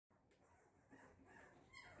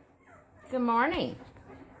Good morning.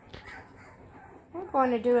 We're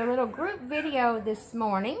going to do a little group video this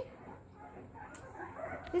morning.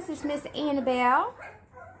 This is Miss Annabelle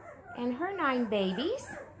and her 9 babies.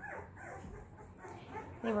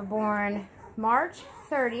 They were born March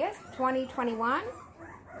 30th, 2021.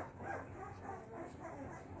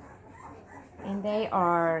 And they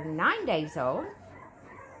are 9 days old.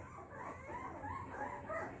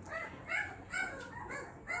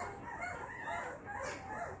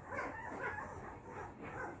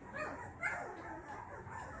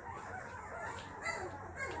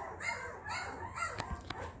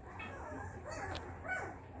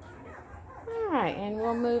 Alright, and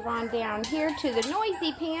we'll move on down here to the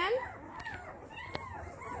noisy pen.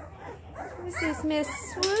 This is Miss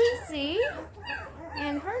Swoozy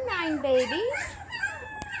and her 9 babies.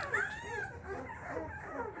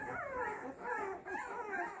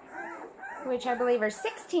 Which I believe are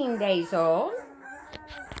 16 days old.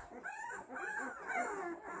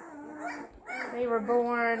 They were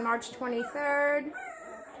born March 23rd,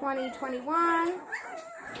 2021.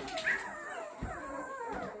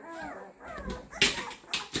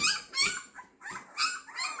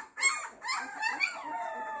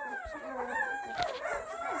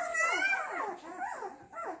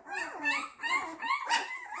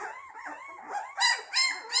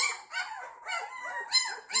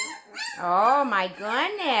 Oh my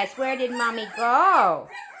goodness, where did Mommy go?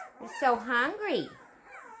 They're so hungry.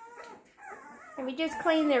 And we just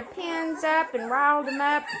cleaned their pens up and riled them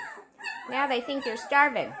up. Now they think they're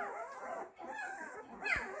starving.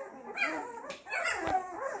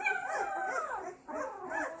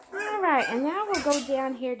 Alright, and now we'll go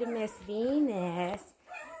down here to Miss Venus,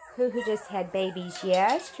 who just had babies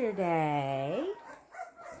yesterday.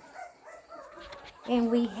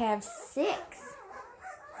 And we have 6.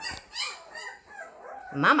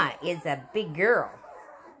 Mama is a big girl,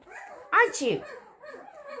 aren't you?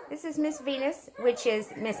 This is Miss Venus, which is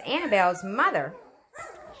Miss Annabelle's mother.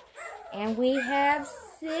 And we have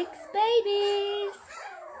 6 babies.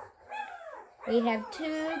 We have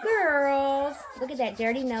 2 girls. Look at that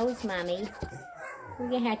dirty nose, Mommy. We're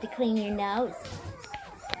going to have to clean your nose.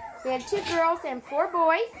 We have 2 girls and 4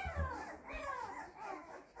 boys.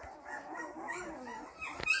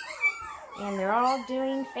 And they're all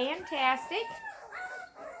doing fantastic.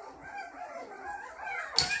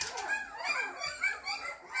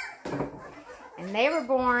 And they were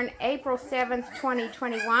born April 7th,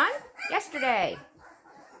 2021, yesterday.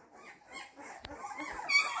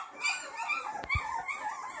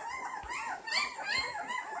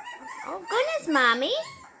 Oh, goodness, Mommy.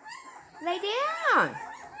 Lay down.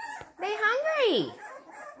 They hungry.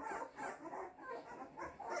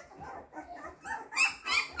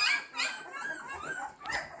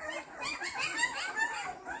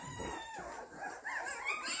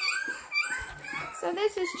 So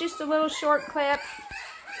this is just a little short clip.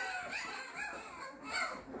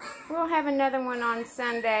 We'll have another one on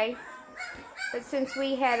Sunday. But since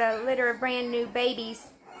we had a litter of brand new babies,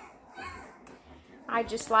 I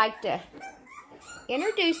just like to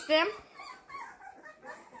introduce them.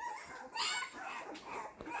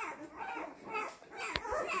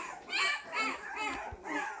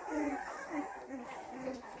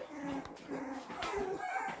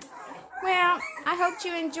 Well, I hope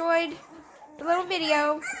you enjoyed the little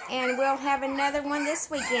video, and we'll have another one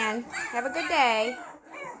this weekend. Have a good day.